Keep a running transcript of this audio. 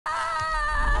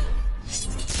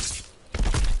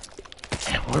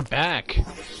We're back.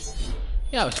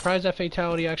 Yeah, I was surprised that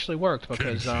fatality actually worked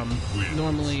because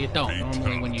normally it don't.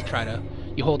 Normally when you try to,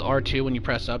 you hold R2 when you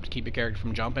press up to keep your character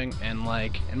from jumping, and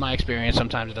like in my experience,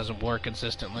 sometimes it doesn't work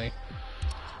consistently.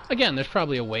 Again, there's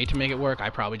probably a way to make it work. I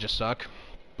probably just suck,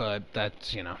 but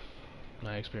that's, you know,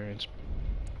 my experience.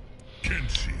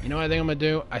 You know what I think I'm gonna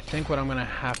do? I think what I'm gonna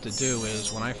have to do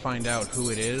is when I find out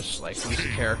who it is, like who's the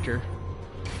character,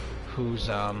 who's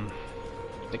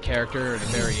the character or the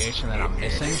variation that I'm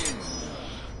missing,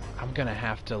 I'm gonna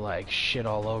have to like shit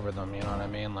all over them, you know what I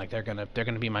mean? Like they're gonna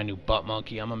be my new butt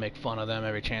monkey. I'm gonna make fun of them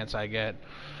every chance I get.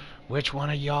 Which one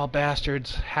of y'all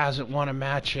bastards hasn't won a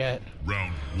match yet?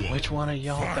 Round one. Which one of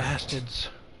y'all bastards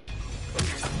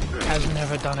has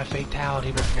never done a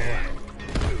fatality before?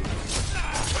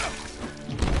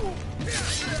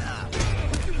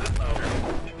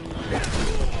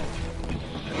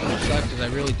 It sucks because I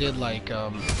really did like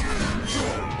it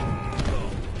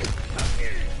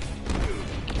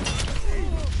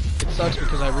sucks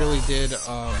because I really did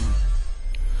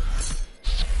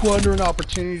squander an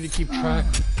opportunity to keep track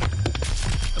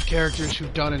of characters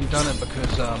who've done it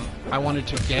because I wanted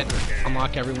to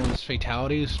unlock everyone's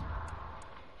fatalities.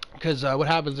 Because what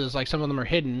happens is like some of them are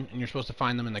hidden and you're supposed to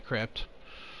find them in the crypt.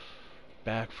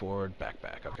 Back, forward, back,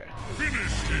 okay.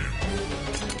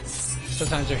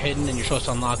 Sometimes they're hidden and you're supposed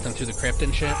to unlock them through the crypt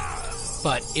and shit.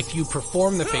 But if you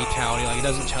perform the fatality, like it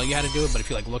doesn't tell you how to do it, but if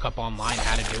you like look up online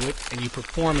how to do it, and you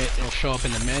perform it, it'll show up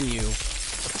in the menu.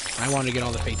 I wanted to get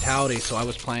all the fatalities, so I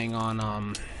was playing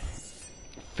on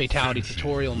fatality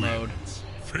tutorial mode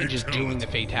and just doing the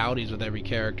fatalities with every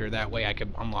character. That way I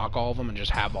could unlock all of them and just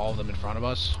have all of them in front of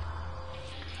us.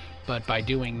 But by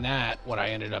doing that, what I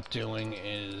ended up doing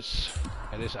is...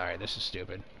 Alright, this is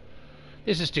stupid.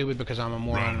 This is stupid because I'm a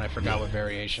moron and I forgot what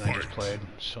variation I just played.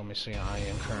 So let me see, I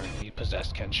am currently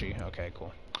possessed Kenshi. Okay,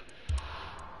 cool.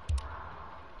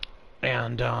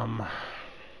 And,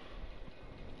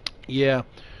 yeah.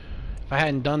 If I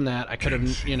hadn't done that, I could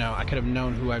have, you know, I could have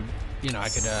known who I, you know, I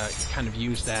could, kind of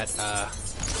use that,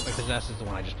 like, Possessed is the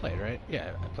one I just played, right?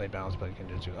 Yeah, I played Balance, played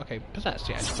Kenjutsu. Okay, Possessed,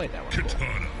 yeah, I just played that one. Cool.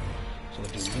 So we'll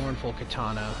do Mournful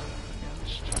Katana.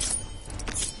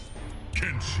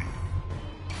 Kenshi.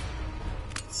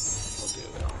 We'll do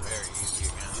it on very easy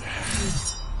again.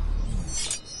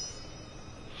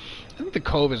 I think the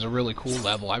Cove is a really cool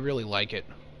level. I really like it.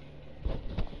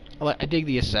 I dig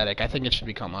the aesthetic. I think it should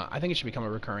become a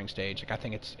recurring stage. Like I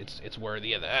think it's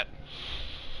worthy of that.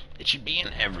 It should be in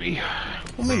every,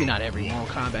 well, maybe not every Mortal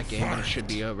Kombat game, but it should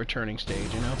be a returning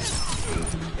stage, you know?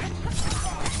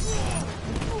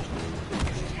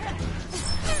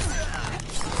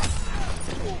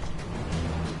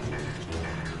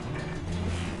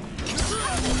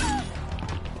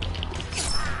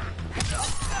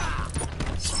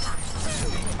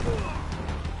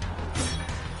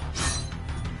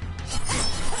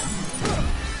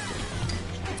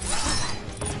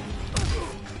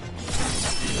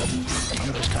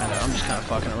 I'm just kind of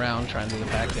fucking around trying to do the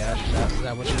back dash. Is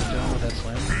that what you were doing with that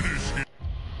slam?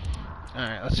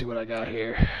 Alright, let's see what I got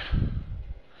here.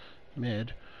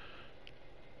 Mid.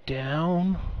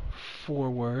 Down,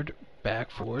 forward, back,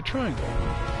 forward, triangle.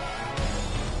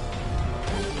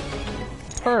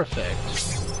 Perfect.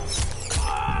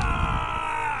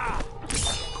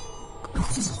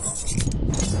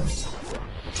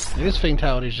 This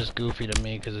fatality is just goofy to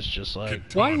me because it's just like,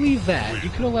 why leave that?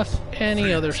 You could have left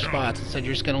any other spots and said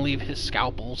you're just going to leave his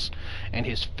scalpels and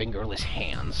his fingerless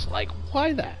hands. Like,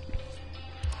 why that?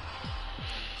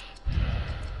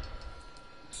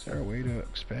 Is there a way to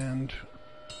expand?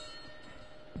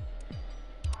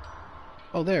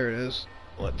 Oh, there it is.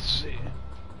 Let's see.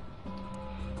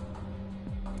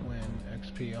 When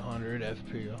XP 100,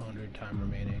 FP 100, time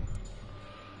remaining.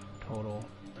 Total.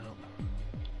 No.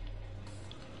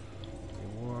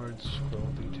 Rewards, scroll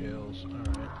details.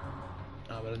 Alright.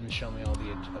 Oh, but it doesn't show me all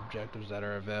the objectives that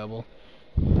are available.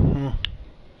 If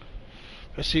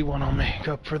I see one, I'll make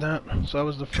up for that. So that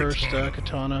was the first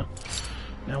katana.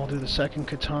 Now we'll do the second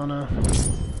katana.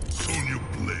 Sonya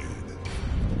Blade.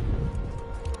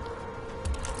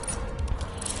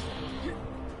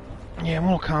 Yeah,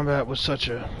 Mortal Kombat was such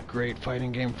a great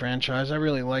fighting game franchise. I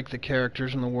really like the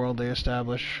characters and the world they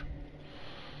establish.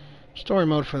 Story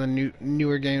mode for the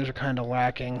newer games are kind of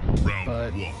lacking,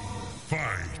 but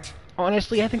Fight.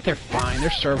 Honestly, I think they're fine. They're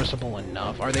serviceable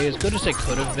enough. Are they as good as they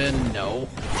could have been? No.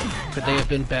 Could they have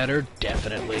been better?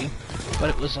 Definitely. But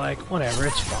it was like, whatever,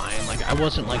 it's fine. Like, I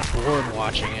wasn't, like, bored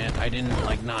watching it. I didn't,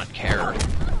 like, not care.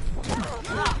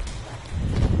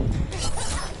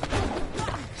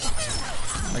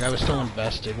 Like, I was still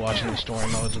invested watching the story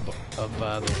modes of all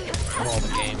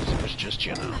the games. It was just,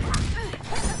 you know...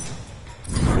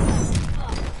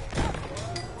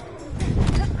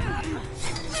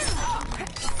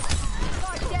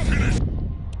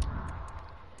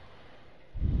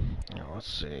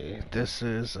 this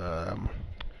is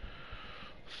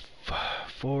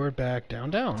forward, back, down,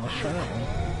 down. Let's try that one.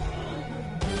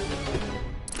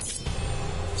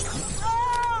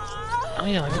 Oh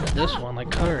yeah, look at this one.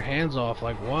 Like, cut her hands off.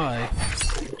 Like, why?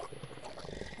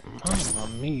 Mamma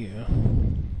mia.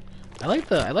 I like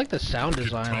the sound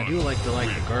design. I do like the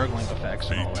gurgling effects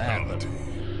and all that. But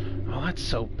oh, that's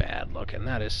so bad looking.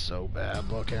 That is so bad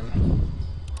looking.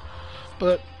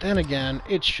 But then again,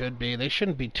 it should be. They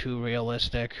shouldn't be too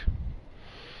realistic.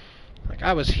 Like,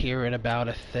 I was hearing about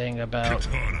a thing about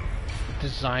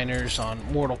designers on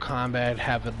Mortal Kombat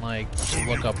having, like, to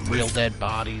look up real dead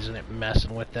bodies and it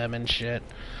messing with them and shit.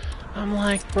 I'm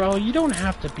like, bro, you don't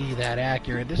have to be that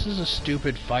accurate. This is a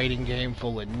stupid fighting game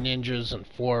full of ninjas and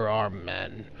four-armed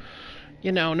men.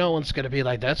 You know, no one's gonna be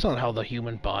like, that's not how the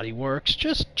human body works.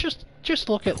 Just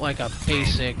look at, like, a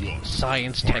basic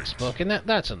science textbook, and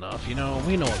that's enough, you know?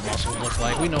 We know what muscles look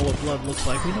like, we know what blood looks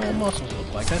like, we know what muscles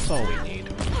look like, that's all we need.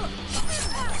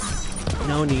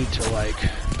 No need to, like,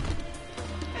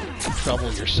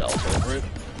 trouble yourself over it.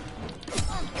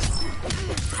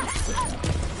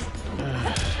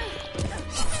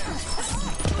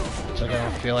 It's like I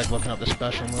don't feel like looking up the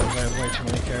special moves, I have way too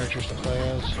many characters to play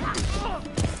as.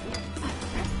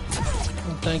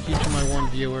 Well, thank you to my one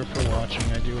viewer for watching.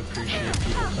 I do appreciate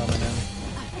people coming in.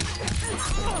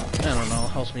 I don't know,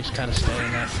 helps me kind of stay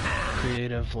in that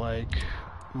creative, like,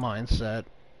 mindset.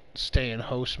 Stay in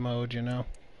host mode, you know?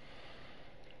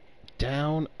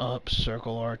 Down, up,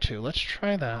 circle R2. Let's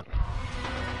try that.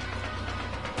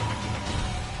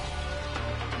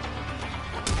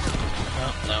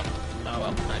 Oh, no. Oh,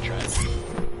 well, I tried.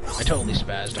 I totally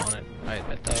spazzed on it. I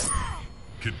admit that.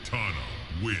 Kitana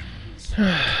wins.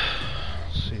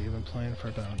 Let's see, you've been playing for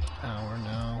about an hour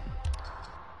now.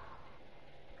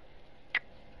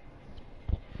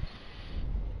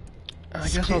 I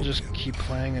guess I'll just keep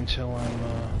playing until I'm,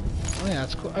 oh yeah,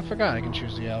 that's cool. I forgot I can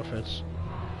choose the outfits.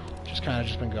 Just kind of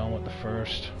just been going with the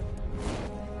first.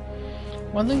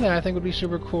 One thing that I think would be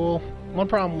super cool, one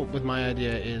problem with my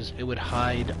idea is it would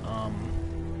hide,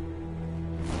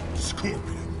 Scorpion.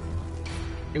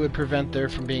 it would prevent there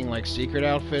from being, like, secret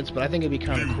outfits, but I think it'd be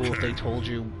kind of cool if they told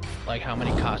you, like, how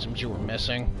many costumes you were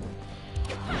missing.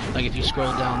 Like, if you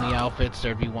scroll down the outfits,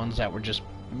 there'd be ones that were just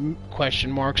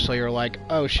question marks, so you're like,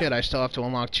 oh shit, I still have to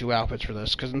unlock 2 outfits for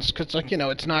this, because like, you know,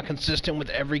 it's not consistent with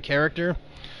every character.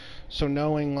 So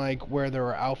knowing, like, where there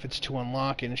are outfits to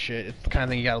unlock and shit, it's the kind of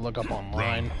thing you gotta look up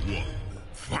online. Round 1.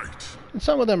 Fight. And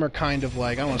some of them are kind of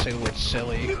like, I don't want to say the word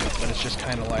silly, but it's just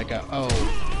kind of like, oh,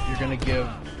 you're gonna give...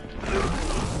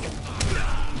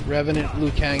 Revenant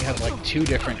Liu Kang has, like, 2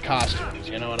 different costumes,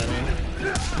 you know what I mean?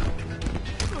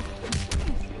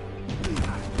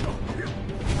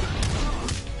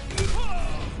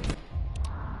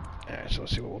 Alright, so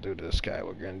let's see what we'll do to this guy.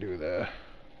 We're gonna do the...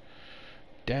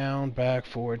 down, back,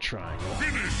 forward, triangle.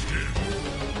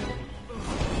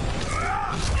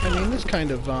 I mean, this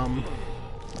kind of,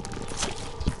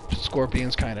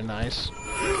 Scorpion's kind of nice.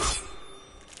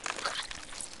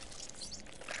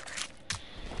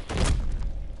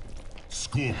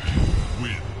 Scorpion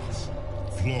wins.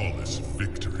 Flawless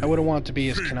victory. I wouldn't want it to be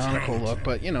his canonical look,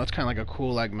 but, you know, it's kind of like a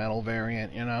cool, like, metal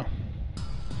variant, you know?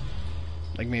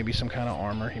 Like, maybe some kind of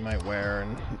armor he might wear,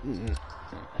 and...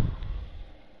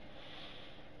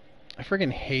 I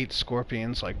friggin' hate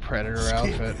Scorpion's, like, Predator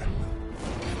outfit.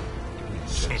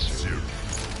 Sub-Zero.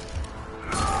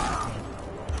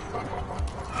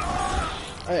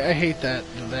 I hate that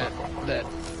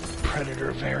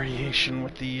Predator variation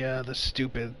with the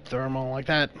stupid thermal like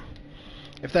that.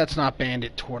 If that's not banned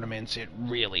at tournaments, it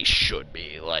really should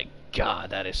be. Like, God,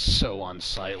 that is so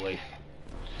unsightly.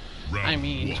 I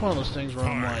mean, it's one of those things where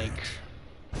I'm like,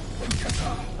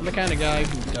 I'm the kind of guy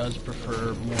who does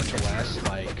prefer more to less.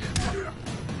 Like,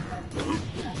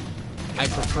 I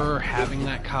prefer having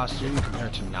that costume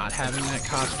compared to not having that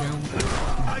costume, but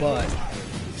I would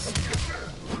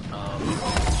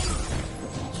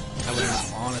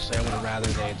honestly, I would have rather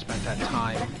they had spent that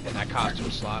time in that costume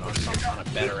slot on a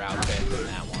better outfit than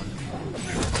that one. If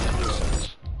that makes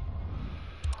sense.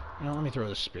 You know, let me throw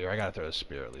the spear. I gotta throw the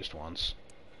spear at least once.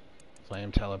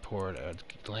 Flame teleport,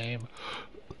 flame.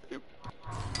 There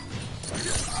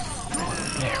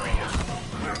we go.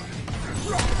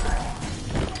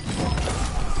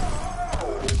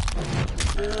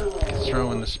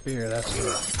 Throwing the spear, that's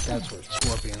what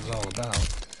Scorpion's all about.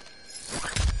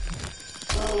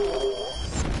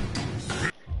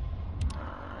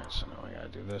 Alright, so now I gotta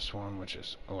do this one, which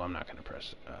is... Oh, I'm not gonna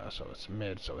press... so it's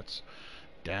mid, so it's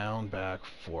down, back,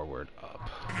 forward,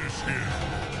 up.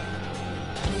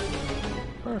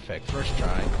 Perfect, first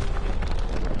try.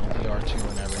 The R2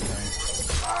 and everything.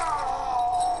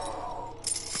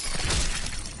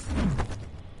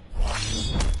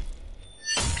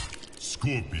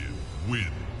 Scorpion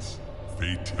wins.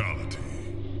 Fatality.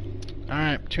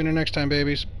 Alright, tune in next time,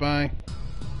 babies. Bye.